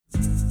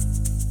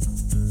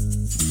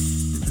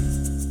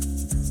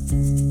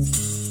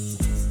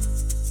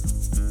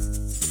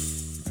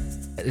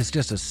It's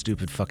just a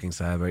stupid fucking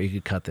sidebar. You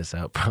could cut this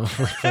out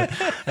probably. But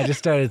I just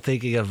started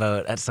thinking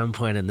about, at some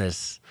point in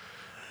this,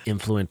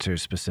 influencers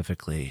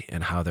specifically,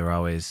 and how they're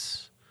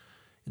always,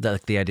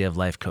 like the idea of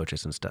life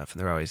coaches and stuff,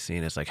 and they're always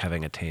seen as like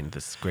having attained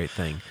this great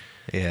thing.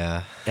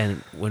 Yeah. And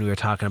when we were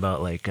talking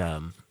about like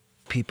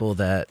people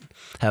that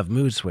have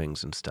mood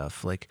swings and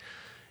stuff, like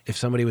if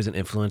somebody was an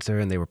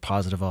influencer and they were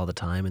positive all the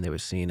time and they were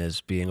seen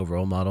as being a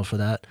role model for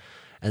that,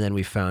 and then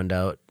we found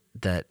out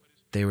that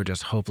they were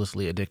just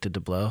hopelessly addicted to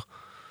blow,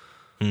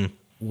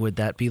 would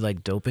that be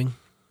like doping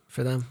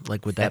for them?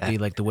 Like, would that be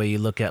like the way you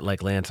look at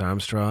like Lance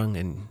Armstrong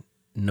and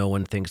no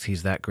one thinks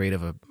he's that great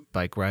of a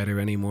bike rider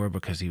anymore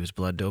because he was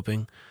blood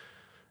doping?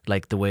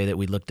 Like the way that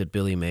we looked at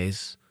Billy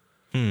Mays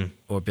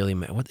or Billy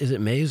May. What is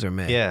it, Mays or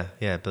May?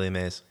 Yeah, Billy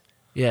Mays.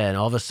 Yeah, and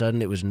all of a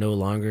sudden he was no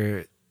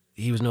longer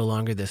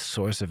this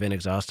source of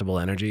inexhaustible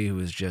energy who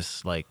was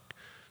just like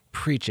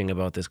preaching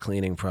about this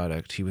cleaning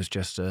product. He was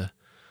just a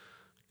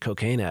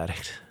cocaine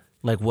addict.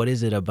 Like, what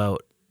is it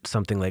about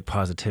something like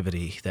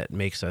positivity that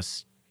makes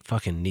us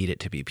fucking need it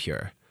to be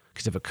pure?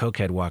 Because if a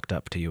cokehead walked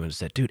up to you and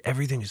said, dude,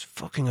 everything is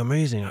fucking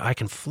amazing. I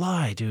can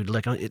fly, dude.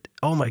 Like,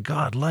 oh my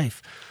God,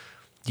 life.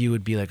 You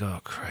would be like, oh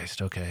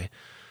Christ, okay.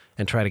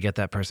 And try to get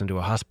that person to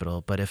a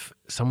hospital. But if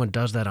someone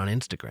does that on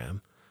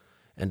Instagram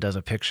and does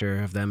a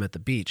picture of them at the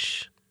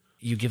beach,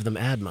 you give them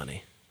ad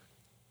money.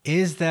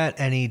 Is that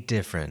any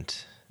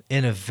different?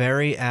 In a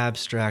very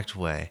abstract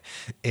way,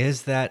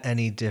 is that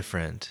any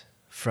different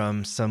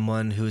from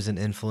someone who's an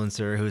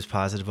influencer, who's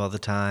positive all the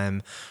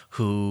time,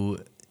 who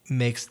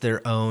makes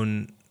their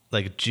own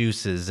like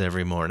juices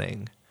every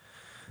morning?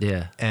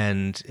 Yeah.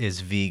 And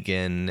is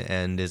vegan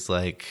and is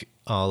like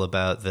all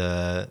about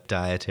the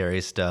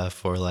dietary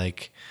stuff, or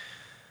like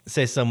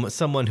say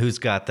someone who's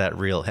got that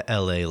real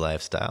LA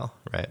lifestyle,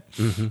 right?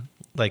 Mm-hmm.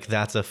 Like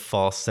that's a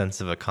false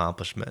sense of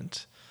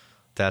accomplishment.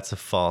 That's a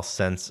false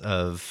sense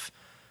of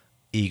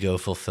ego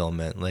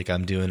fulfillment. Like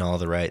I'm doing all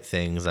the right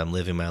things. I'm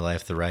living my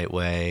life the right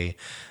way.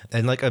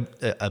 And like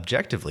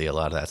objectively, a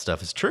lot of that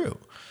stuff is true.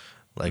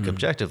 Like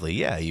objectively,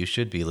 yeah, you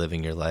should be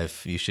living your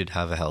life. You should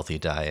have a healthy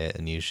diet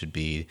and you should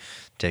be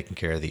taking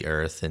care of the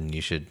earth and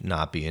you should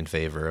not be in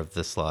favor of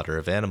the slaughter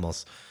of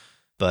animals.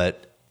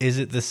 But is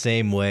it the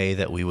same way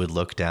that we would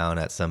look down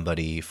at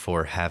somebody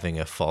for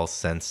having a false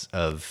sense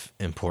of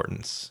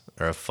importance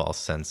or a false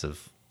sense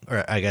of,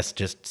 or I guess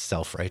just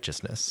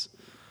self-righteousness?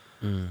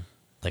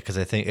 Like, because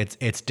I think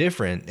it's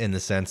different in the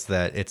sense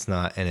that it's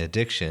not an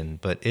addiction,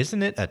 but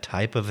isn't it a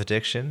type of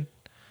addiction?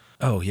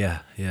 Oh, yeah.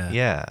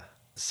 Yeah.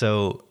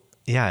 So,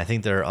 yeah, I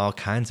think there are all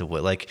kinds of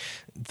like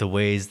the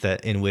ways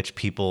that in which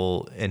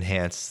people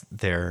enhance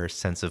their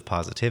sense of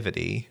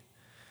positivity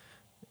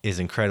is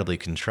incredibly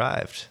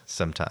contrived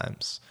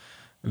sometimes.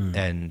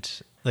 And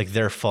like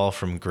their fall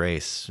from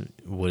grace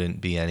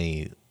wouldn't be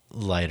any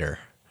lighter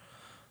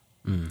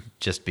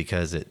just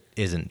because it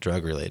isn't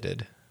drug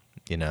related,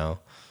 you know?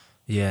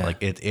 Yeah. Like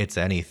it's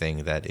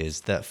anything that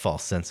is that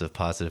false sense of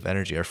positive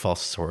energy or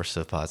false source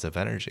of positive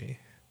energy.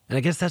 And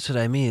I guess that's what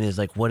I mean is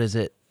like, what is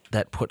it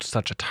that puts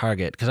such a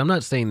target? Because I'm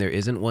not saying there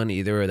isn't one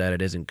either, or that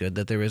it isn't good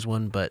that there is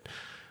one, but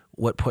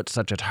what puts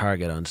such a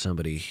target on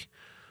somebody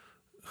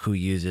who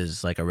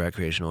uses like a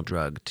recreational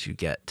drug to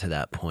get to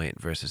that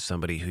point versus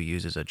somebody who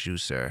uses a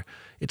juicer?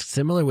 It's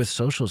similar with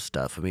social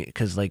stuff. I mean,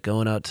 because like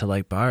going out to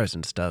like bars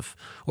and stuff,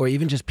 or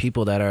even just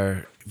people that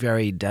are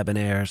very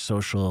debonair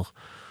social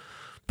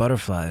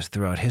butterflies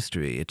throughout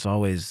history, it's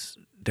always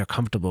they're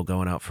comfortable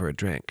going out for a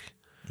drink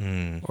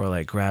or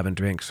like grabbing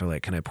drinks or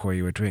like, can I pour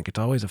you a drink? It's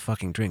always a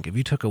fucking drink. If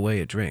you took away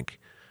a drink,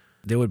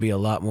 there would be a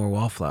lot more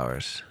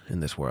wallflowers in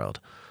this world.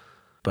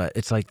 But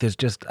it's like there's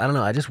just, I don't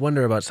know, I just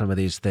wonder about some of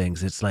these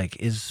things. It's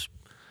like,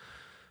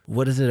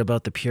 what is it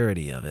about the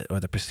purity of it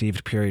or the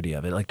perceived purity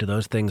of it? Like, do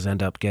those things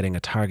end up getting a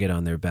target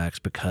on their backs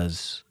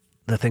because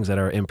the things that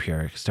are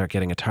impure start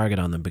getting a target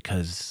on them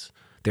because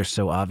they're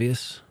so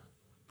obvious?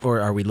 Or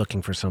are we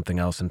looking for something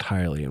else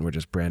entirely and we're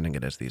just branding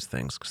it as these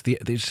things? Because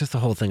it's just the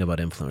whole thing about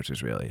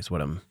influencers really is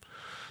what I'm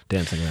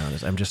dancing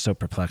around. I'm just so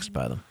perplexed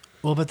by them.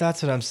 Well, but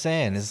that's what I'm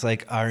saying is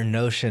like our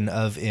notion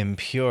of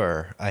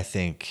impure, I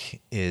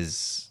think,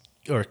 is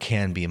or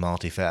can be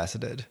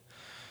multifaceted.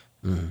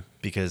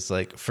 Because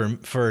like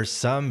for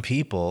some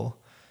people,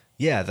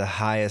 yeah, the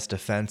highest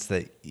offense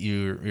that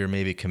you're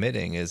maybe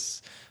committing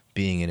is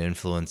being an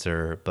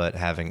influencer, but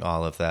having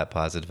all of that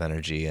positive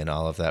energy and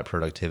all of that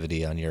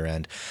productivity on your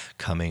end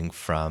coming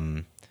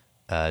from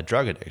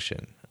drug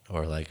addiction,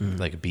 or like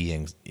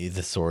being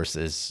the source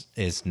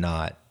is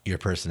not your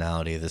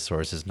personality. The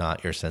source is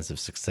not your sense of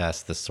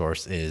success. The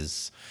source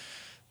is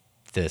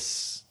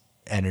this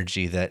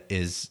energy that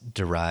is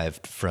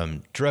derived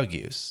from drug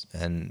use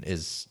and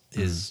is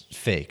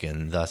fake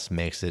and thus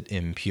makes it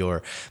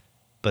impure.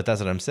 But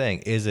that's what I'm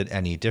saying. Is it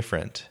any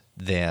different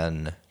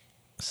than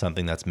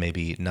something that's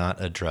maybe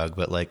not a drug,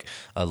 but like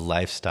a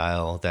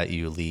lifestyle that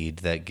you lead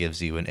that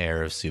gives you an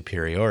air of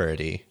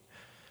superiority?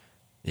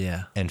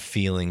 Yeah. And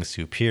feeling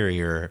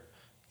superior,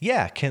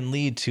 yeah, can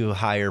lead to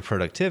higher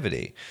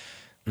productivity.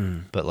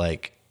 But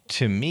like,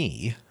 to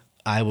me,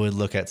 I would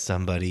look at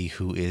somebody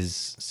who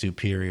is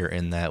superior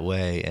in that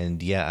way,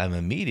 and I'm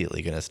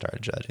immediately going to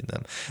start judging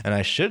them. And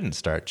I shouldn't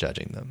start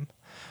judging them,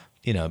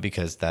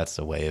 because that's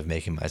a way of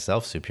making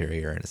myself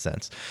superior in a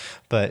sense.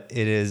 But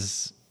it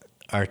is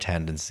our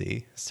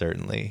tendency,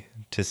 certainly,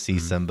 to see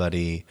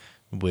somebody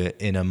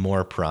in a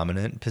more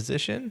prominent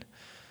position,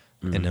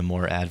 in a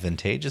more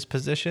advantageous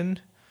position.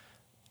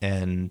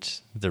 And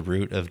the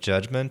root of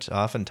judgment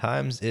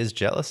oftentimes is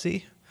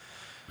jealousy.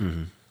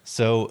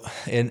 So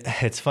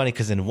it's funny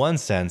because in one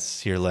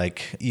sense, you're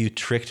like, you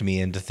tricked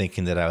me into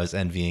thinking that I was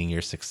envying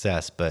your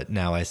success, but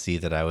now I see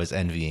that I was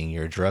envying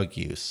your drug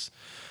use.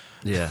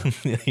 Yeah.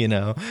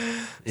 Yeah.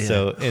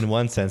 So in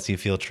one sense, you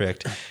feel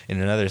tricked.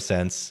 In another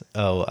sense,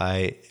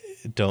 I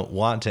don't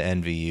want to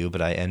envy you,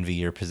 but I envy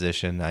your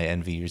position. I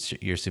envy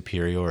your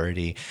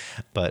superiority,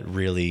 but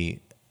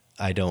really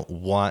I don't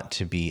want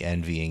to be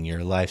envying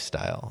your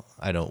lifestyle.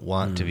 I don't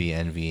want to be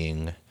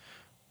envying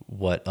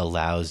what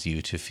allows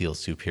you to feel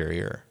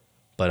superior,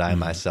 but I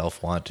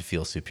myself want to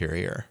feel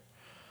superior.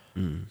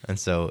 And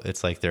so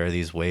it's like there are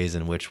these ways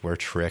in which we're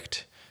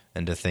tricked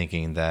into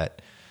thinking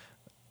that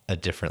a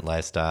different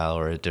lifestyle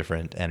or a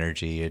different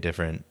energy, a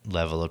different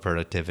level of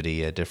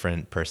productivity, a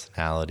different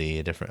personality,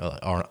 a different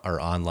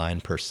our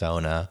online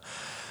persona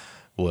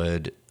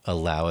would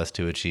allow us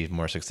to achieve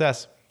more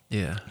success.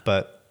 Yeah.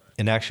 But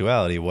in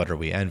actuality, what are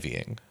we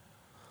envying?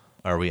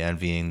 Are we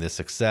envying the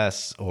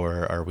success,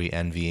 or are we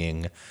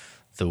envying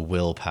the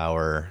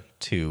willpower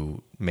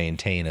to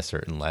maintain a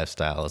certain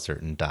lifestyle, a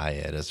certain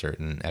diet, a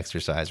certain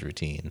exercise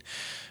routine,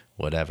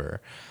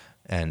 whatever?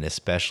 And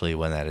especially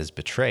when that is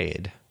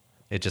betrayed,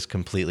 it just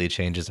completely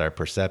changes our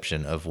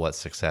perception of what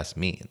success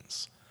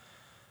means.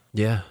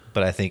 Yeah.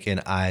 But I think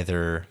in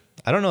either,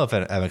 I don't know if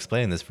I'm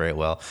explaining this very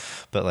well,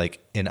 but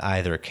like in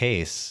either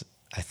case,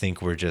 I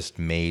think we're just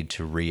made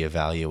to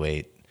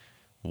reevaluate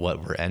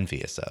what we're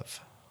envious of.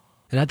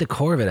 And at the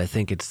core of it, I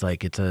think it's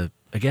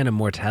again, a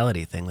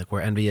mortality thing. Like, we're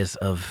envious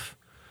of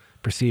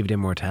perceived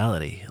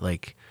immortality.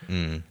 Like,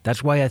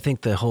 that's why I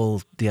think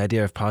the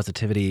idea of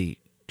positivity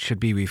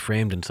should be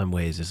reframed in some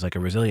ways as like a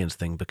resilience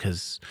thing,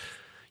 because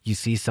you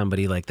see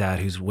somebody like that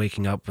who's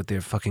waking up with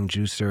their fucking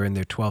juicer and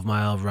their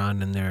 12-mile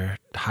run and their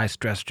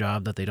high-stress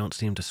job that they don't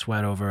seem to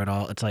sweat over at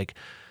all. It's like,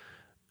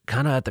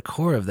 kind of at the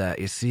core of that,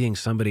 you're seeing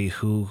somebody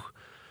who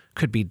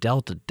could be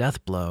dealt a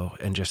death blow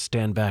and just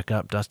stand back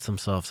up, dust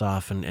themselves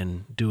off,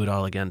 and do it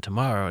all again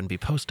tomorrow and be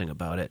posting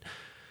about it.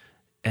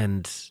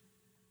 And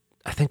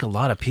I think a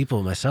lot of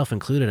people, myself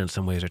included in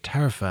some ways, are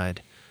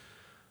terrified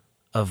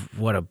of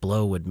what a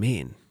blow would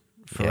mean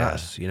for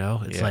us,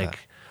 It's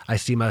like, I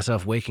see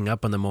myself waking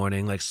up in the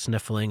morning, like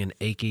sniffling and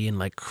achy and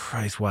like,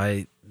 Christ,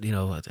 why,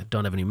 I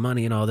don't have any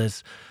money and all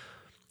this.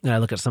 And I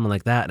look at someone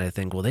like that and I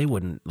think, well, they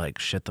wouldn't like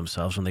shit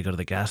themselves when they go to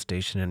the gas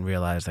station and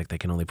realize like they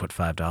can only put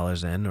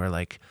 $5 in, or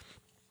like,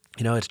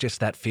 it's just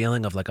that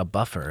feeling of like a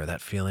buffer,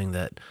 that feeling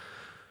that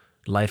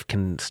life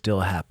can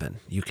still happen.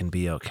 You can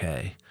be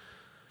okay.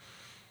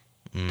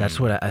 That's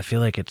what I feel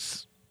like.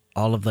 It's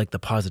all of like the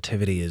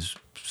positivity is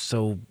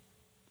so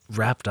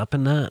wrapped up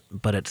in that,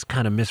 but it's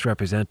kind of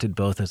misrepresented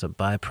both as a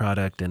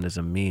byproduct and as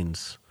a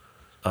means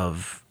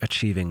of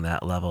achieving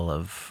that level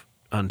of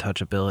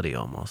untouchability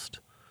almost.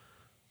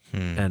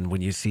 And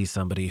when you see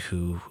somebody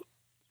who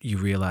you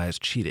realize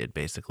cheated,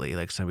 basically,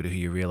 like somebody who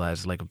you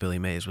realize, like Billy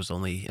Mays was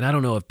only, and I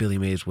don't know if Billy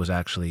Mays was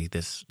actually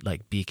this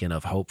like beacon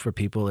of hope for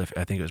people. If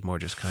I think it was more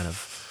just kind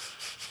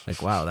of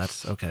like, wow,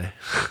 that's okay.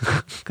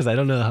 Because I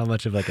don't know how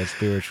much of like a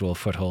spiritual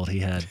foothold he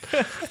had.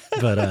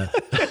 But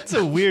it's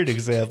a weird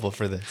example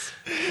for this.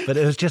 But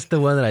it was just the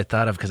one that I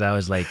thought of because I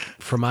was like,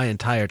 for my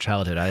entire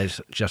childhood, I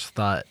just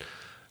thought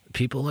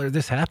people are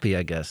this happy,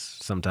 I guess,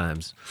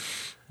 sometimes.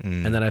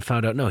 And then I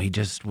found out, no, he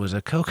just was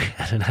a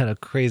cokehead and had a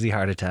crazy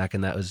heart attack.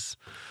 And that was,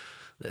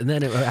 and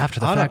then after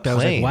the fact, I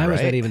was like, why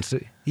was that even,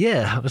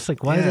 I was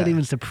like, why is that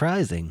even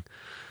surprising?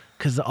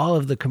 Because all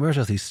of the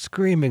commercials, he's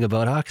screaming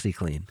about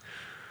OxyClean.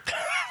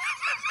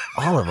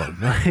 All of them.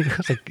 Like, I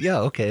was like, yeah,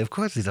 okay, of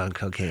course he's on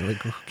cocaine. Like,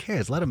 who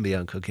cares? Let him be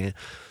on cocaine.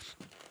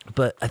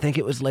 But I think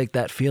it was like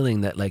that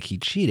feeling that like he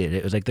cheated.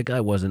 It was like the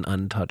guy wasn't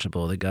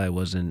untouchable. The guy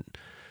wasn't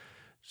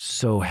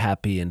so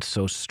happy and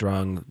so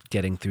strong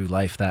getting through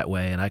life that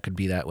way, and I could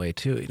be that way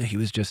too. He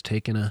was just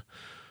taking a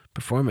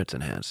performance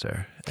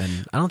enhancer,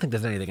 and I don't think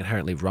there's anything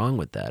inherently wrong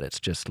with that. It's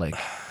just like,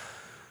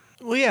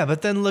 well, yeah,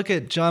 but then look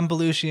at John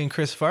Belushi and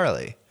Chris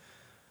Farley.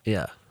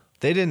 Yeah,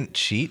 they didn't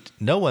cheat.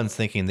 No one's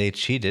thinking they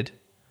cheated.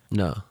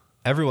 No,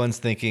 everyone's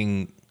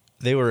thinking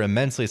they were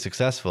immensely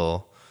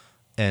successful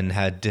and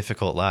had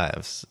difficult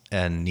lives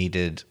and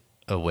needed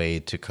a way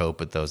to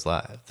cope with those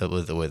lives,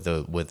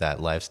 with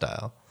that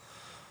lifestyle.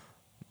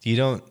 You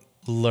don't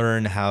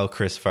learn how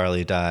Chris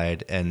Farley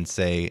died and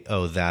say,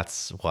 oh,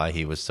 that's why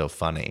he was so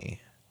funny.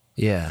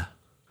 Yeah.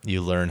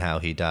 You learn how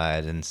he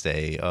died and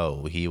say,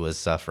 oh, he was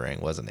suffering,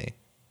 wasn't he?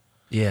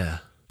 Yeah.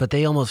 But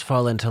they almost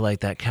fall into like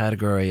that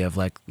category of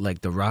like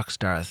the rock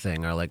star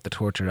thing or like the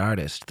tortured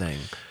artist thing.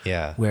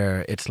 Yeah.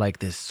 Where it's like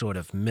this sort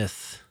of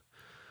myth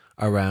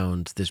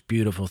around this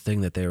beautiful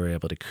thing that they were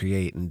able to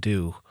create and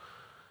do.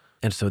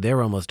 And so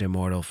they're almost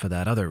immortal for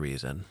that other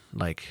reason.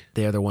 Like,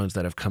 they're the ones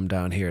that have come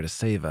down here to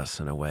save us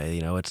in a way.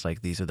 You know, it's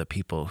like these are the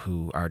people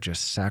who are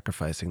just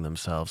sacrificing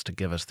themselves to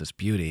give us this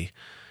beauty.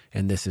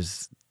 And this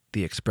is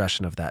the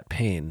expression of that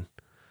pain.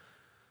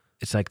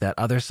 It's like that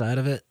other side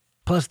of it.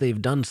 Plus,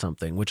 they've done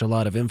something, which a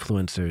lot of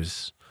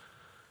influencers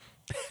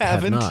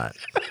have not.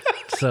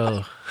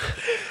 So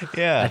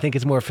Yeah. I think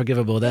it's more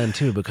forgivable then,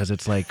 too, because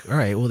it's like, all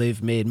right, well,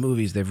 they've made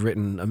movies. They've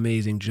written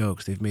amazing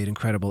jokes. They've made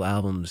incredible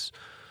albums.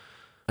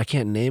 I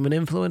can't name an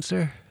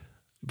influencer,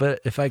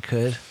 but if I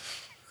could,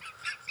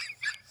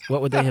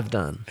 what would they have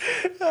done?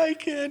 I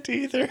can't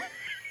either.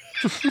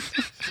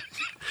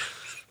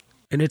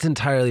 And it's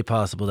entirely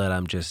possible that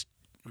I'm just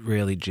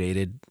really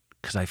jaded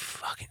because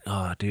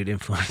dude,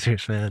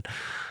 influencers, man.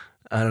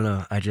 I don't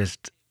know.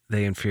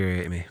 They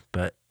infuriate me,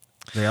 but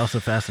they also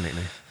fascinate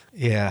me.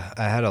 Yeah,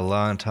 I had a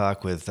long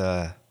talk with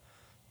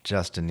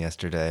Justin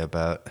yesterday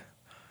about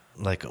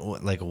like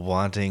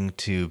wanting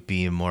to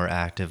be more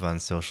active on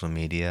social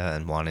media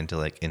and wanting to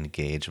like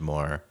engage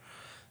more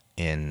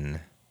in,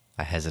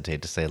 I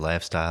hesitate to say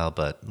lifestyle,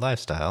 but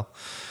lifestyle.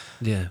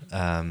 Yeah.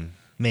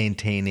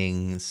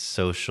 Maintaining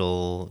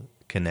social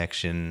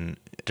connection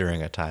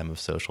during a time of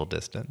social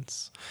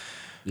distance.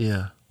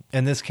 Yeah.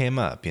 And this came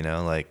up,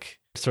 like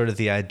sort of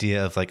the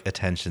idea of like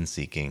attention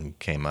seeking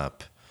came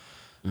up.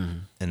 Mm-hmm.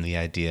 And the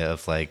idea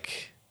of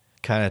like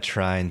kind of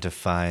trying to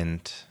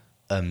find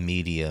a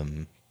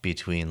medium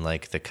between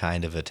like the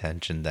kind of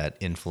attention that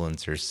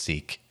influencers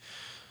seek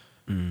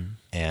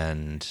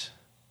and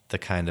the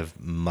kind of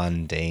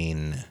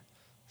mundane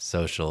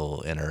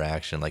social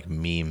interaction, like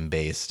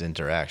meme-based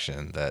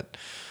interaction that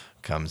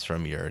comes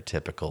from your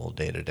typical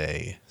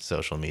day-to-day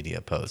social media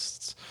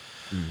posts.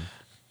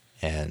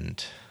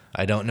 And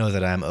I don't know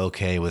that I'm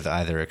okay with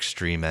either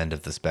extreme end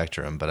of the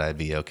spectrum, but I'd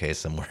be okay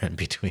somewhere in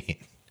between.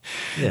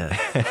 Yeah.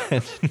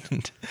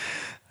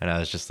 And I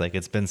was just like,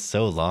 it's been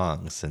so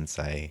long since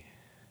I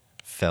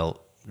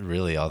felt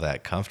really all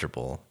that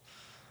comfortable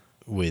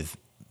with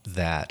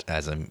that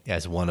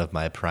as one of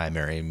my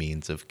primary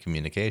means of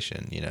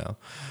communication, Yeah.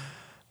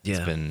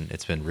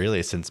 It's been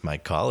really since my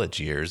college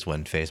years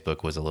when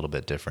Facebook was a little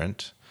bit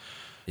different.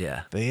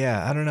 Yeah. But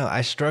yeah, I don't know.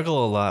 I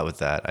struggle a lot with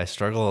that. I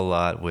struggle a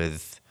lot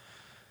with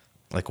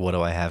like, what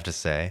do I have to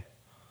say?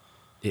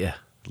 Yeah.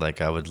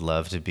 Like, I would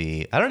love to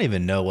be, I don't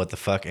even know what the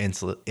fuck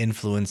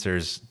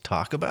influencers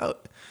talk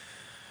about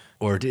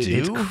or Dude, do.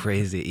 it's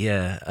crazy.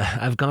 Yeah.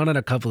 I've gone on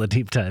a couple of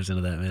deep dives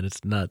into that, man.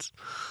 It's nuts.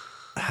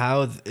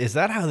 Is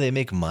that how they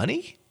make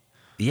money?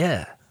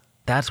 Yeah.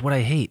 That's what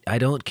I hate. I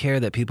don't care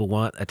that people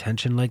want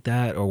attention like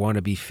that or want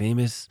to be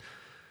famous.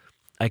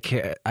 I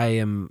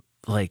am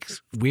like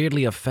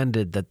weirdly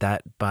offended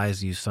that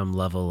buys you some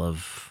level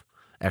of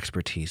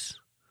expertise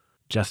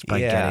just by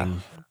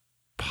getting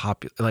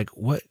popular. Like,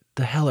 what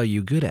the hell are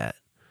you good at?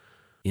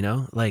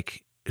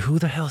 Like, who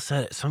the hell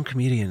said it? Some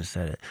comedian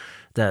said it,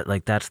 that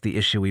like that's the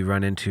issue we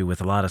run into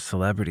with a lot of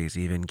celebrities,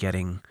 even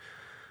getting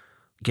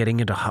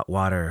into hot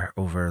water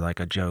over like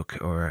a joke,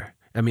 or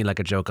like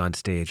a joke on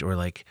stage, or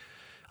like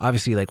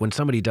obviously like when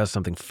somebody does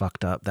something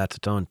fucked up, that's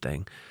its own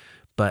thing.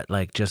 But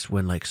like just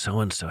when like so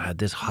and so had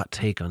this hot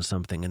take on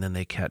something and then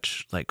they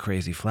catch like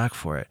crazy flack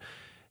for it,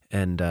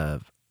 and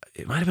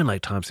it might have been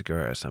like Tom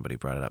Segura or somebody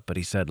brought it up, but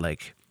he said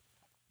like,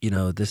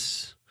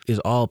 this is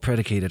all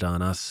predicated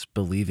on us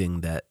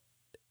believing that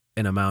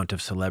an amount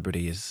of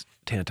celebrity is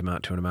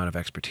tantamount to an amount of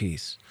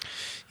expertise.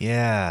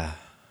 Yeah.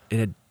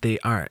 And they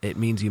aren't. It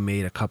means you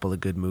made a couple of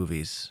good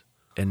movies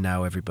and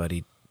now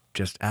everybody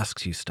just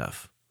asks you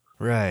stuff.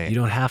 Right. You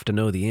don't have to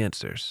know the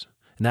answers.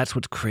 And that's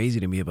what's crazy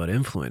to me about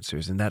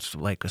influencers. And that's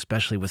like,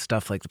 especially with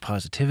stuff like the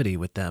positivity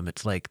with them,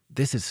 it's like,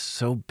 this is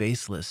so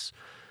baseless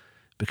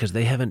because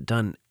they haven't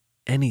done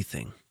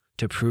anything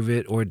to prove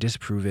it or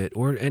disprove it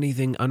or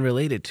anything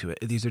unrelated to it.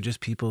 These are just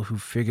people who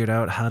figured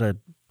out how to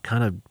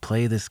kind of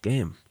play this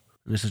game.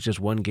 And this is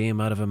just one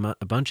game out of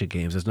a bunch of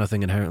games. There's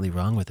nothing inherently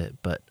wrong with it,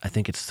 but I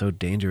think it's so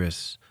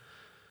dangerous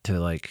to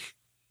like,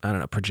 I don't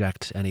know,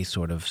 project any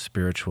sort of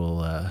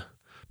spiritual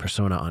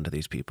persona onto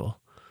these people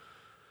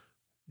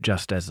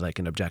just as like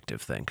an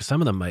objective thing. Because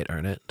some of them might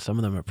earn it. Some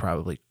of them are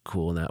probably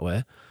cool in that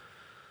way.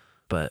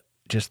 But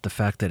just the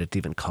fact that it's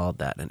even called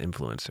that, an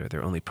influencer,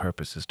 their only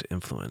purpose is to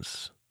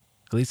influence.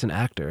 At least an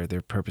actor,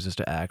 their purpose is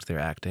to act, they're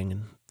acting,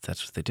 and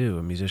that's what they do.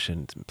 A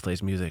musician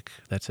plays music,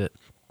 that's it.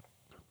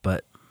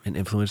 But an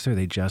influencer,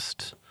 they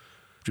just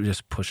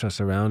push us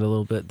around a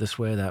little bit this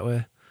way, that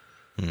way.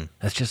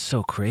 That's just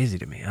so crazy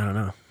to me. I don't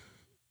know.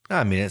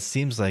 I mean, it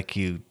seems like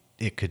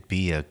it could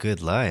be a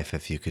good life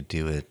if you could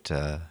do it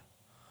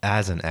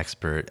as an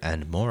expert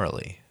and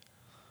morally.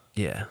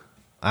 Yeah.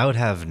 I would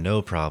have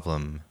no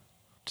problem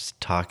just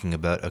talking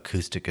about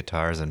acoustic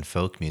guitars and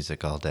folk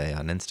music all day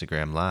on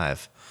Instagram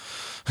Live.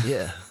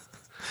 Yeah.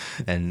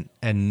 and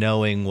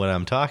knowing what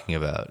I'm talking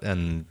about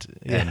and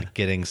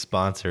getting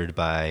sponsored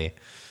by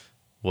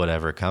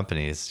whatever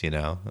companies,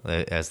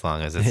 as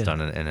long as it's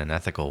done in an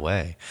ethical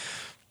way.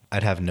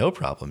 I'd have no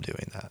problem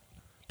doing that.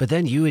 But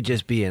then you would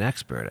just be an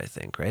expert, I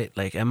think, right?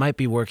 Like, I might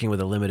be working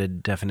with a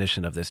limited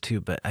definition of this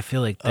too, but I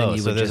feel like then you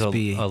so would there's just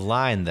be a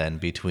line then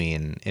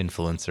between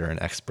influencer and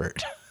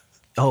expert.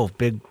 oh,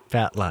 big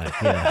fat line,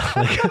 yeah,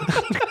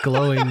 like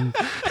glowing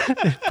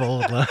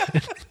bold line.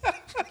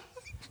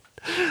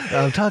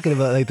 I'm talking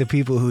about like the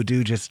people who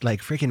do just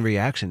like freaking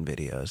reaction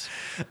videos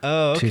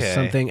to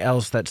something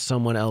else that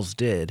someone else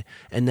did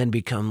and then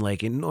become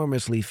like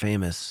enormously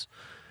famous,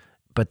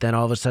 but then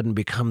all of a sudden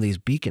become these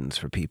beacons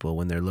for people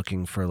when they're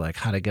looking for like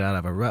how to get out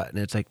of a rut. And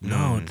it's like,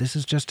 no, this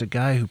is just a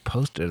guy who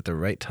posted at the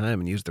right time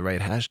and used the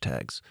right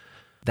hashtags.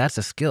 That's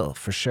a skill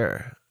for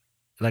sure.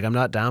 Like, I'm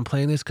not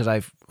downplaying this because I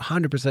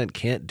 100%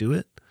 can't do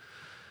it.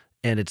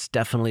 And it's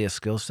definitely a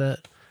skill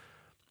set.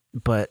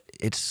 But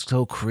it's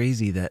so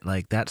crazy that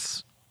like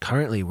that's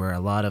currently where a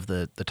lot of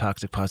the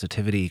toxic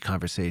positivity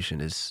conversation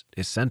is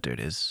centered,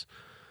 is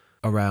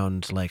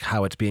around like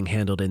how it's being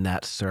handled in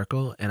that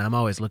circle. And I'm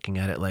always looking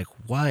at it like,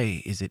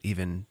 why is it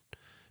even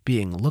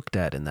being looked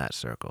at in that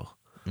circle?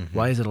 Mm-hmm.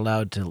 Why is it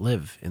allowed to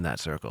live in that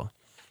circle?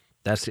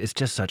 It's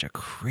just such a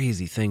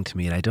crazy thing to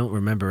me. And I don't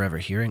remember ever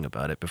hearing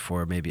about it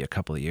before maybe a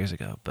couple of years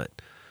ago,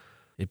 but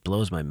it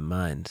blows my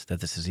mind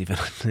that this is even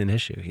an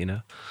issue, you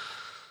know?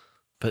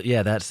 But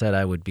yeah, that said,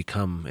 I would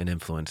become an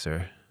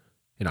influencer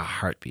in a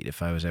heartbeat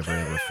if I was ever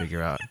able to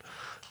figure out.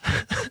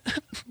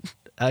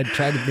 I'd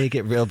try to make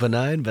it real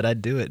benign, but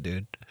I'd do it,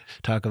 dude.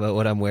 Talk about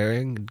what I'm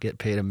wearing and get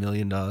paid $1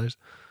 million.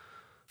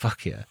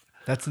 Fuck yeah.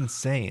 That's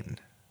insane.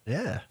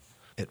 Yeah.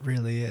 It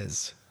really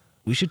is.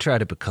 We should try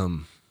to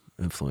become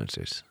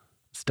influencers.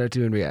 Start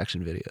doing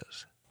reaction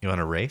videos. You want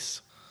to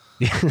race?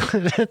 Dude,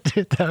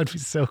 that would be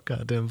so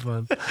goddamn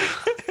fun.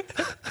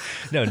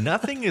 No,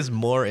 nothing is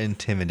more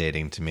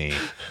intimidating to me.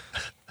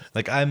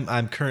 Like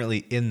I'm currently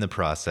in the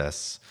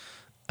process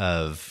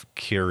of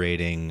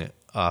curating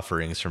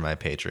offerings for my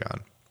Patreon.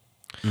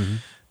 Mm-hmm.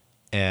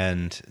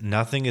 And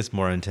nothing is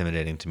more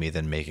intimidating to me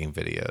than making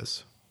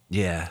videos.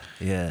 Yeah,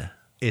 yeah.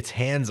 It's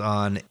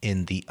hands-on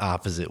in the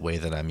opposite way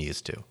that I'm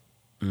used to.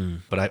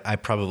 But I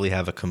probably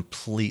have a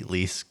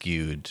completely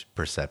skewed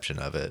perception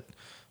of it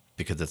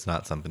because it's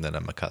not something that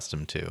I'm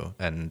accustomed to.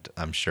 And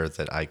I'm sure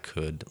that I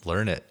could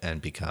learn it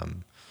and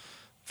become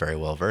very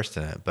well versed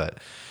in it. But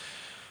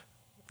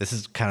this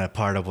is kind of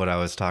part of what I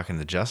was talking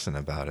to Justin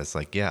about. It's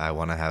like, yeah, I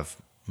want to have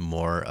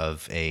more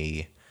of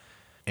a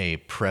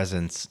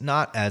presence,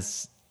 not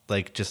as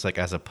like just like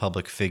as a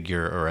public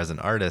figure or as an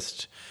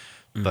artist,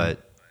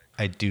 but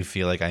I do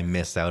feel like I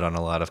miss out on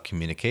a lot of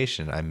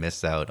communication. I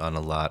miss out on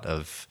a lot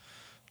of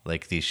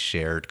like the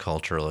shared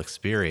cultural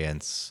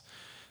experience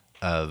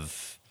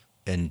of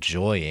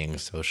enjoying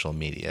social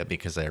media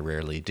because I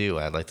rarely do.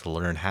 I'd like to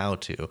learn how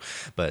to,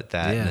 but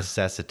that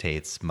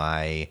necessitates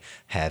my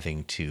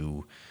having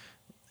to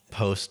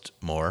post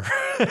more.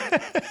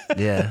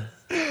 Yeah.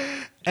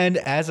 And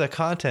as a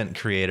content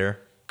creator,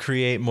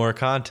 create more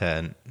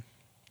content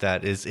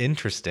that is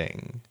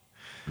interesting.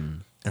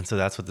 And so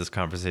that's what this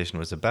conversation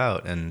was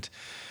about. And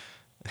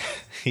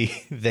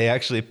they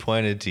actually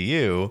pointed to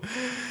you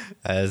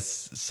as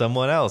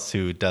someone else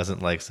who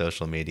doesn't like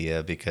social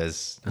media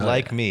because,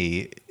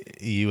 me,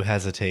 you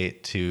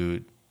hesitate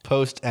to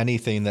post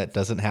anything that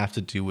doesn't have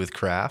to do with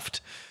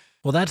craft.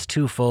 Well, that's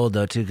twofold,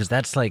 though, too, because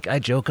that's like, I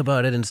joke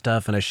about it and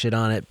stuff and I shit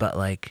on it, but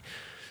like,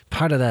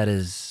 part of that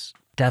is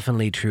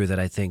definitely true that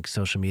I think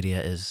social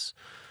media is,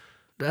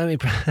 I mean,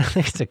 I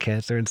think it's a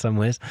cancer in some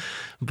ways,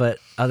 but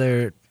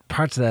other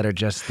parts of that are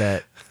just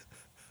that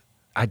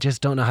I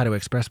just don't know how to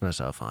express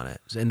myself on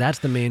it. And that's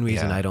the main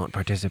reason I don't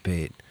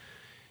participate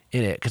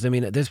in it. Because, I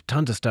mean, there's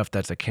tons of stuff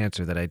that's a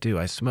cancer that I do.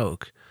 I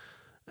smoke.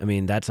 I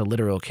mean, that's a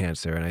literal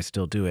cancer, and I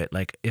still do it.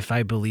 Like, if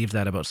I believe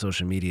that about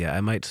social media, I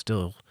might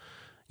still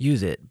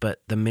use it.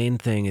 But the main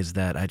thing is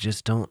that I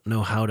just don't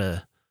know how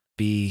to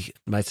be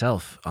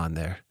myself on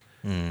there.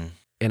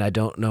 And I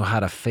don't know how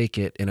to fake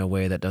it in a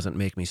way that doesn't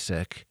make me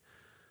sick.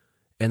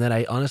 And then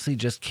I honestly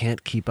just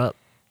can't keep up.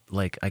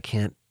 Like, I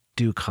can't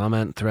do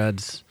comment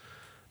threads.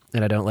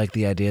 And I don't like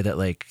the idea that,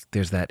 like,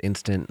 there's that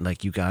instant,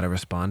 like, you got to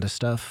respond to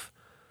stuff.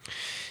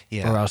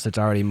 Yeah. Or else it's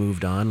already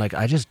moved on. Like,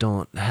 I just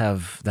don't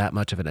have that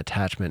much of an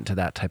attachment to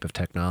that type of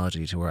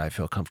technology to where I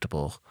feel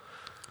comfortable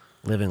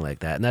living like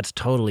that. And that's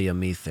totally a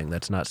me thing.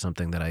 That's not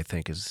something that I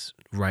think is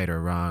right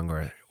or wrong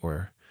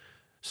or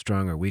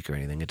strong or weak or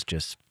anything. It's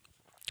just,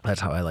 that's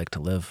how I like to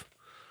live.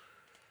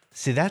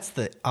 See, that's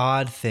the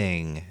odd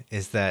thing,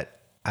 is that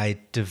I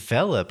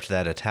developed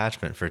that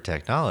attachment for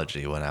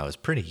technology when I was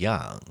pretty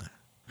young.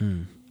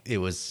 It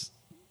was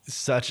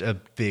such a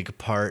big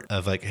part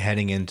of like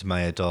heading into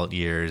my adult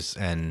years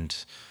and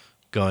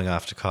going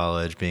off to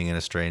college, being in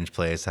a strange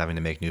place, having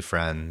to make new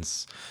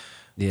friends.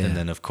 Yeah. And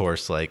then of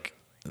course, like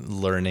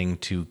learning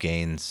to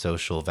gain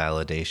social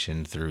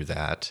validation through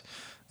that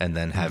and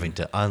then having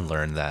to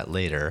unlearn that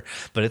later,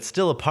 but it's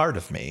still a part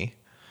of me,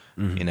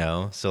 you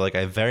know? So like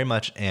I very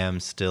much am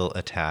still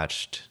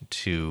attached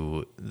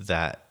to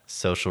that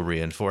social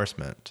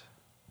reinforcement.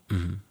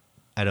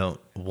 I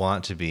don't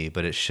want to be,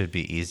 but it should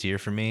be easier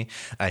for me.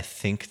 I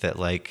think that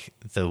like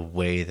the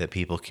way that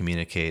people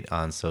communicate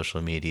on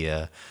social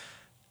media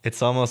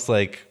it's almost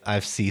like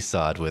I've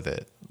seesawed with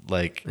it.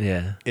 Like,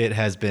 Yeah. it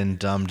has been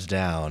dumbed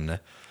down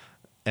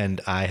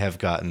and I have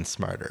gotten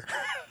smarter.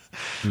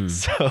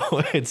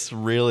 So it's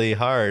really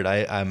hard.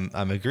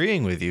 I'm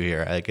agreeing with you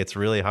here. Like, it's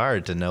really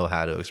hard to know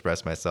how to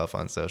express myself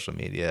on social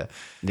media.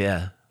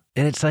 Yeah.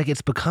 And it's like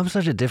it's become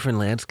such a different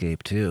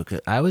landscape too.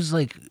 'Cause I was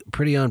like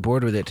pretty on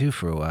board with it too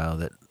for a while.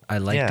 That I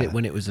liked it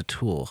when it was a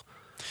tool,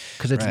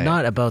 because it's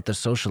not about the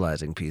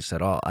socializing piece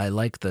at all. I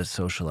like the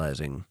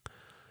socializing,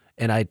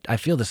 and I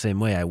feel the same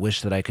way. I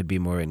wish that I could be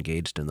more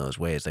engaged in those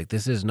ways. Like,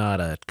 this is not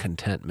a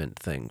contentment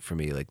thing for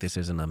me. Like, this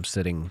isn't I'm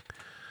sitting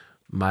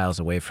miles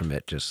away from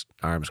it, just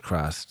arms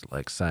crossed,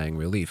 like sighing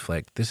relief.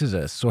 Like, this is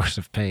a source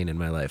of pain in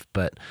my life.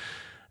 But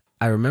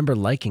I remember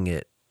liking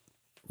it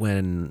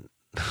when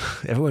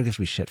everyone gives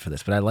me shit for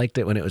this, but I liked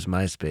it when it was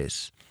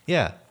MySpace.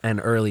 Yeah. And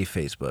early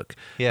Facebook.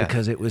 Yeah.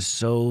 Because it was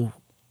so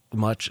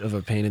much of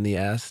a pain in the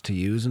ass to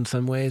use in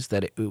some ways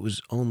that it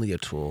was only a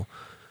tool.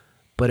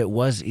 But it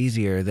was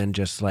easier than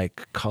just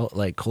like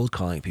cold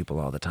calling people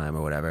all the time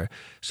or whatever.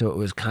 So it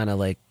was kind of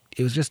like,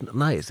 it was just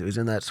nice. It was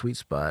in that sweet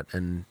spot.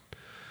 And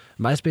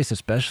MySpace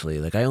especially,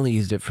 like, I only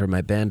used it for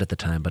my band at the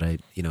time, but I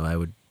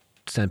would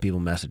send people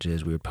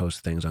messages. We would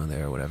post things on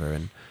there or whatever.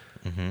 And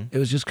it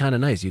was just kind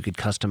of nice. You could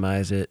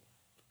customize it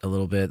a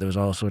little bit. There was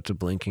all sorts of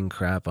blinking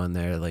crap on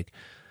there. Like,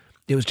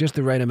 it was just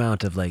the right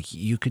amount of, like,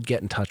 you could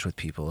get in touch with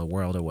people a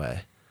world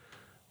away,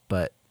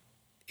 but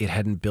it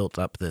hadn't built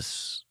up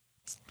this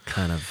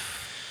kind of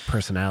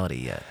personality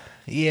yet.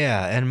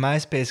 Yeah, and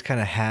MySpace kind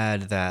of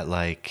had that,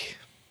 like,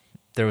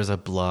 there was a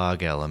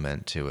blog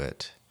element to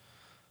it.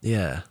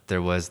 Yeah.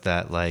 There was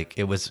that, like,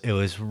 it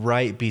was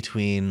right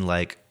between,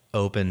 like,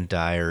 Open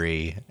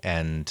Diary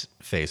and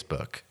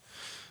Facebook.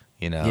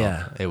 You know?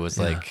 Yeah. It was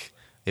like,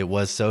 it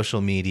was social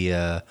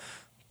media,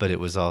 but it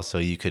was also,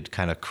 you could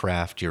kind of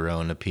craft your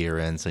own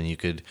appearance and you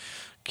could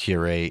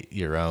curate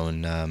your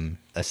own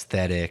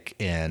aesthetic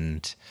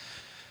and,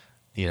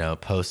 you know,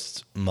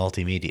 post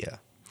multimedia.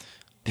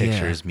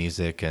 Pictures,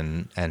 music,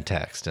 and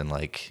text, and,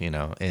 like, you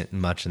know,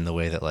 much in the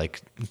way that,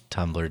 like,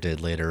 Tumblr did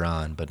later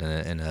on, but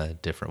in a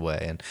different way.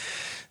 And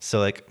so,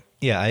 like,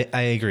 yeah,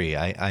 I agree.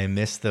 I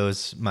miss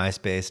those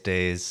MySpace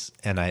days,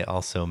 and I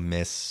also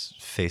miss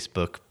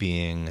Facebook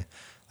being,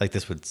 like,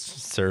 this would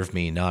serve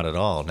me not at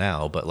all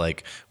now, but,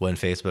 like, when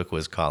Facebook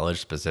was college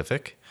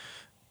specific,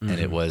 and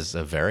it was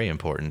a very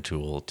important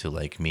tool to,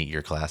 like, meet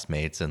your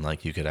classmates, and,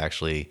 like, you could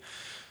actually...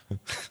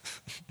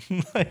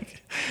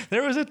 like,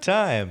 there was a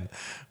time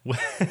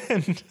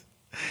when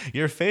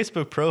your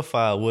Facebook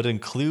profile would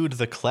include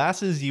the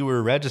classes you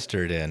were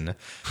registered in,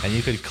 and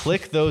you could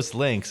click those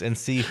links and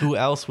see who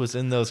else was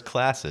in those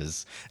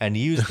classes and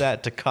use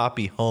that to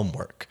copy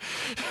homework.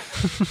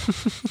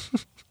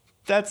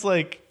 That's,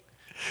 like,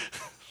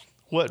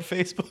 what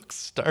Facebook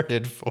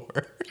started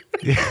for.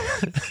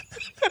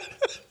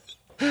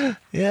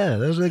 Yeah,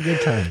 those were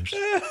good times.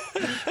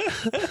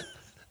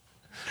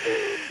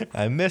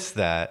 I miss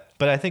that,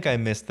 but I think I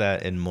miss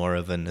that in more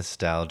of a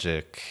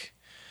nostalgic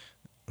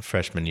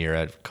freshman year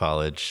at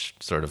college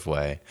sort of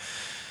way.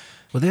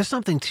 Well, there's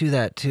something to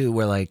that too,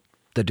 where, like,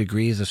 the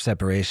degrees of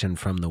separation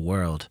from the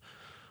world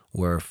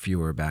were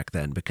fewer back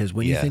then. Because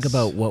when you think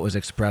about what was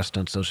expressed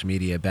on social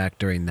media back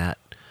during that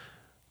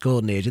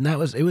golden age, and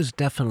it was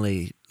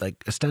definitely,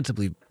 like,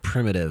 ostensibly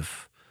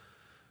primitive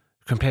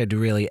compared to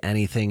really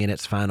anything in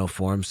its final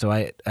form. So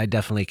I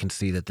definitely can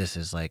see that this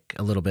is, like,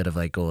 a little bit of,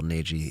 like, golden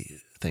agey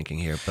thinking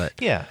here, but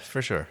yeah,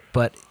 for sure.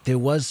 But there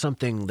was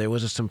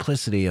a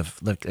simplicity of,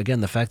 like,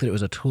 again, the fact that it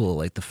was a tool,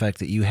 like the fact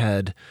that you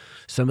had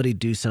somebody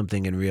do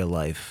something in real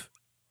life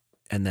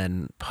and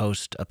then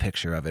post a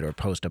picture of it or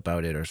post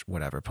about it or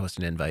whatever, post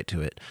an invite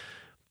to it,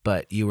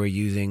 but you were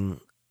using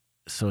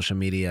social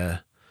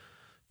media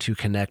to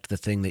connect the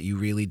thing that you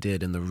really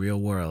did in the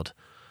real world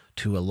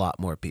to a lot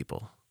more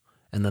people.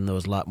 And then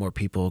those lot more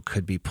people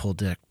could be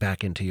pulled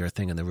back into your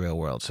thing in the real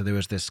world. So there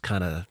was this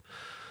kind of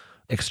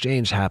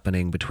exchange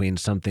happening between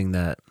something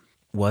that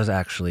was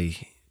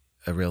actually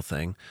a real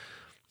thing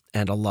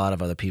and a lot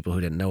of other people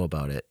who didn't know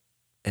about it.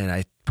 And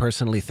I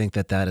personally think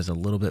that that is a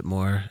little bit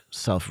more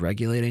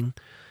self-regulating.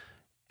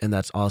 And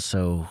that's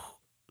also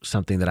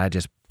something that I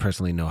just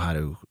personally know how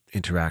to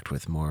interact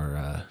with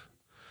more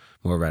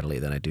readily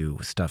than I do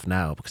with stuff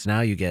now. Because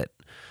now you get,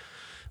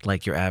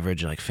 like, your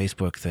average, like,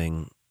 Facebook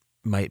thing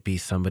might be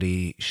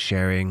somebody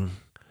sharing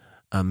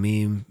a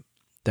meme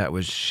that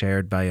was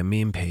shared by a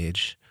meme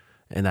page.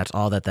 And that's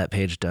all that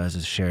page does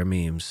is share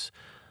memes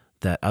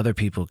that other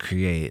people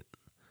create.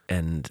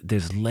 And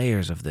there's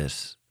layers of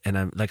this. And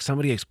I'm like,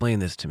 somebody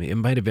explained this to me. It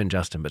might have been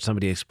Justin, but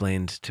somebody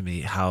explained to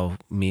me how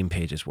meme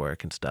pages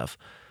work and stuff.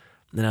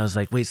 And I was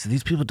like, wait, so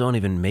these people don't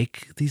even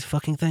make these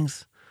fucking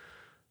things?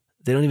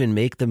 They don't even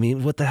make the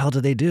memes? What the hell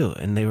do they do?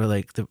 And they were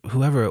like,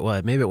 whoever it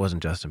was, maybe it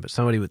wasn't Justin,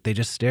 but they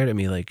just stared at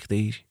me like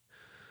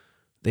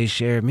they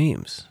share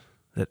memes,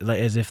 like,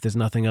 as if there's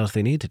nothing else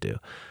they need to do.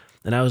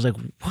 And I was like,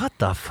 what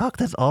the fuck?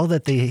 That's all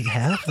that they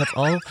have? That's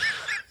all?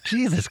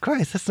 Jesus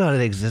Christ, that's not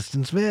an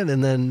existence, man.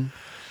 And then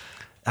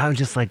I'm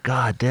just like,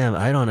 God damn,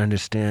 I don't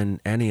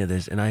understand any of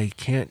this, and I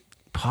can't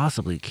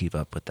possibly keep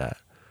up with that.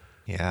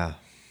 Yeah.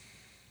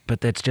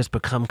 But it's just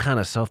become kind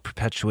of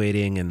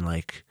self-perpetuating, and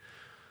like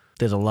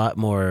there's a lot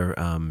more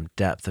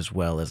depth as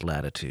well as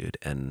latitude,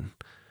 and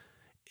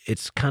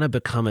it's kind of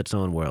become its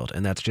own world.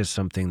 And that's just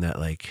something that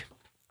like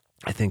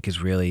I think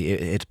is really,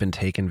 it's been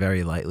taken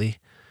very lightly,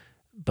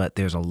 but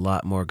there's a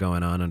lot more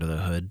going on under the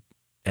hood.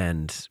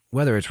 And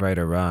whether it's right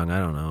or wrong, I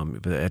don't know,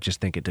 but I just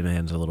think it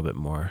demands a little bit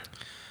more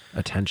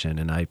attention.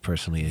 And I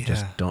personally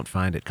just don't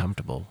find it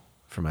comfortable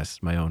for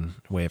my own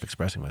way of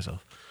expressing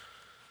myself.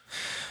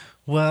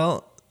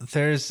 Well,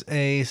 there's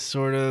a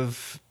sort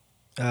of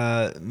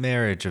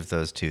marriage of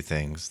those two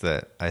things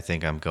that I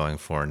think I'm going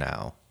for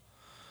now.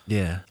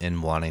 Yeah.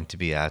 In wanting to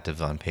be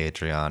active on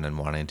Patreon and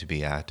wanting to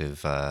be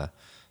active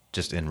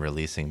just in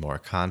releasing more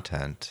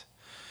content.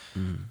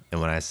 And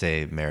when I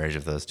say marriage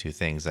of those two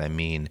things, I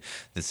mean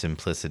the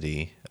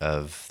simplicity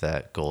of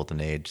that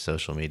golden age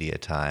social media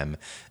time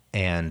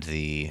and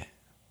the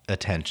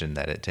attention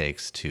that it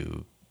takes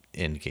to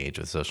engage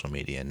with social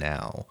media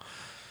now.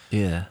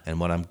 Yeah. And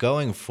what I'm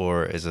going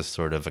for is a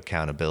sort of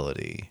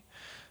accountability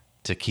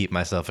to keep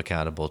myself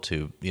accountable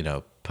to,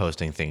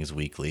 posting things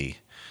weekly.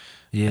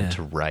 Yeah. And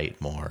to write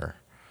more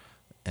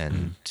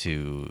and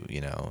to,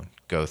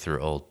 go through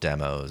old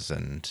demos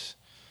and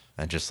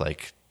just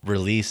like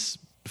release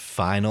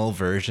final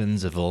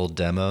versions of old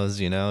demos,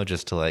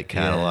 just to like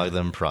catalog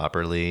them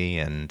properly.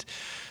 And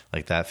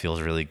like that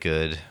feels really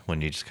good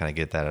when you just kind of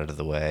get that out of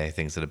the way,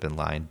 things that have been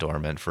lying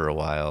dormant for a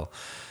while.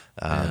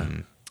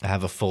 I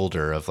have a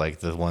folder of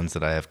like the ones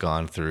that I have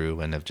gone through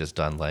and have just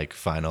done like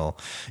final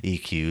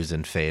EQs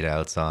and fade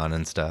outs on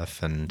and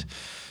stuff. And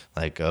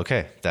like,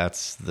 okay,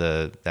 that's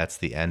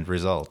the end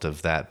result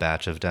of that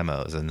batch of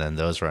demos. And then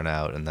those run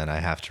out, and then I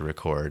have to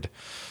record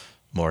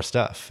more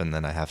stuff. And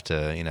then I have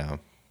to,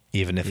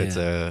 even if it's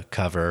a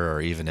cover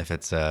or even if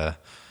it's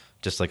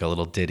just like a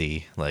little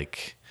ditty,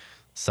 like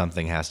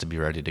something has to be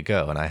ready to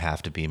go. And I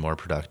have to be more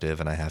productive,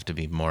 and I have to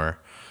be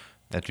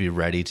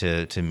ready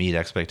to meet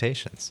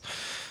expectations.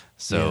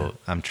 So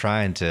I'm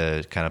trying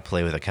to kind of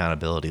play with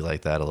accountability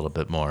like that a little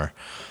bit more.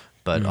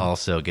 But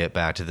also get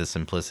back to the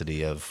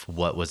simplicity of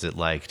what was it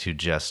like to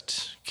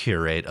just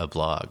curate a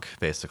blog,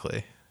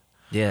 basically.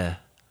 Yeah.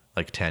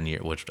 Like 10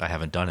 years, which I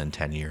haven't done in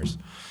 10 years.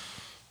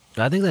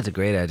 I think that's a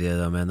great idea,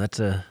 though, man. That's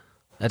a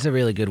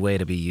really good way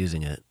to be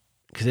using it,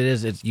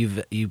 because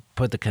you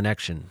put the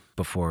connection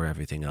before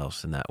everything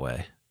else in that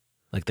way,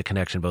 like the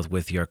connection both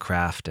with your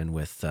craft and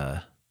with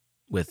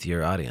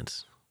your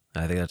audience.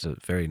 I think that's a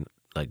very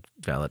like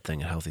valid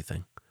thing, a healthy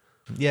thing.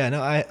 Yeah,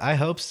 no, I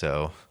hope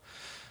so.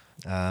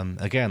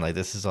 Again, like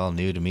this is all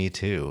new to me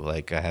too.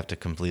 Like I have to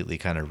completely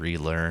kind of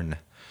relearn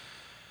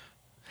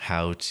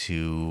how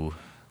to,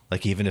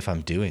 like, even if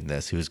I'm doing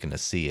this, who's going to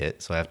see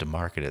it? So I have to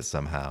market it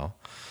somehow.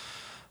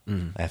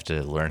 I have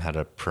to learn how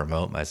to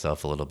promote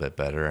myself a little bit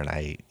better. And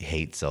I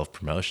hate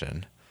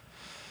self-promotion.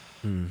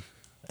 And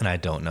I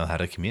don't know how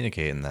to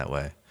communicate in that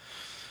way,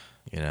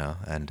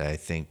 and I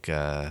think,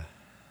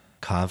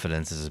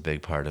 confidence is a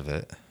big part of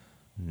it.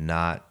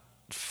 Not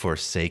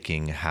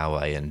forsaking how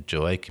I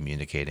enjoy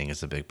communicating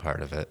is a big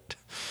part of it.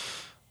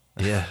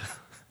 Yeah.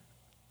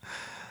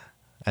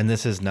 And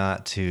this is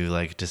not to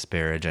like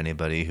disparage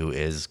anybody who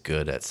is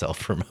good at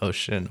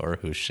self-promotion or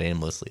who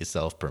shamelessly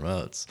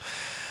self-promotes.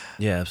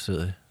 Yeah,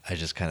 absolutely. I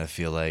just kind of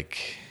feel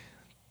like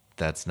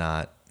that's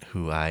not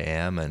who I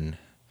am, and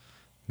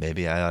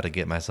maybe I ought to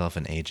get myself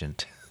an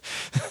agent.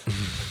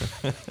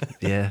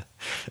 Yeah.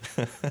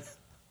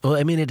 Well,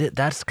 I mean,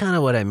 that's kind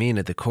of what I mean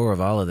at the core of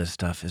all of this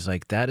stuff is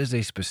like that is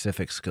a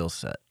specific skill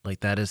set. Like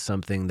that is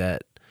something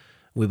that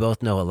we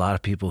both know a lot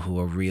of people who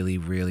are really,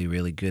 really,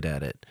 really good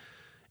at it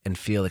and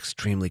feel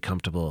extremely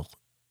comfortable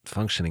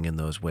functioning in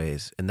those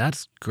ways. And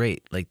that's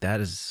great. Like that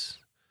is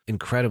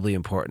incredibly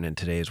important in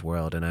today's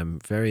world, and I'm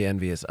very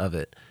envious of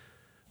it.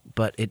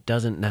 But it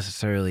doesn't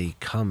necessarily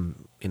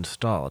come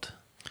installed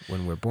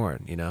when we're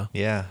born,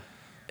 Yeah.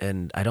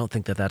 And I don't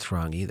think that that's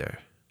wrong either.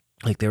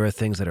 Like there are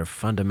things that are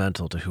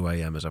fundamental to who I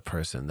am as a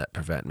person that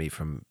prevent me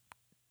from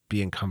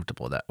being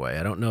comfortable that way.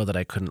 I don't know that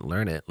I couldn't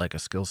learn it like a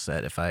skill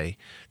set if I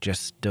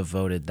just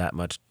devoted that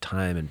much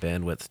time and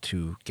bandwidth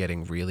to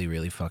getting really,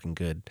 really fucking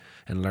good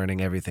and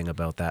learning everything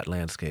about that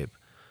landscape.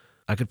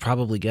 I could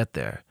probably get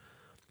there,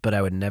 but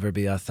I would never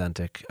be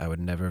authentic. I would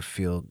never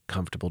feel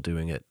comfortable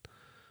doing it,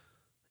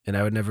 and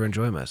I would never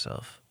enjoy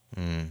myself.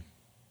 And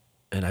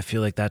I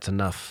feel like that's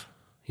enough,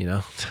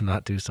 to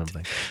not do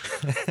something.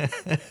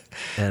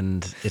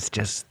 And it's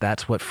just,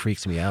 that's what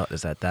freaks me out,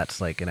 is that that's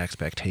like an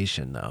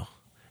expectation though.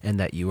 And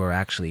that you are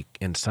actually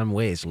in some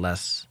ways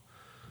less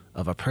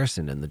of a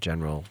person in the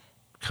general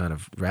kind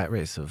of rat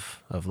race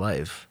of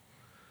life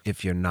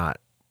if you're not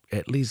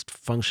at least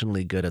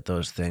functionally good at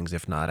those things,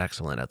 if not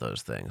excellent at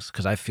those things.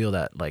 Because I feel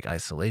that like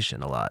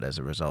isolation a lot as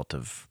a result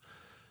of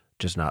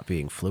just not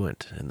being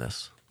fluent in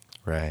this.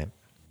 Right.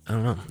 I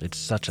don't know.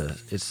 It's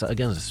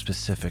again, a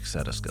specific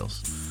set of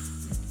skills.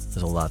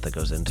 There's a lot that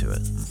goes into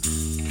it.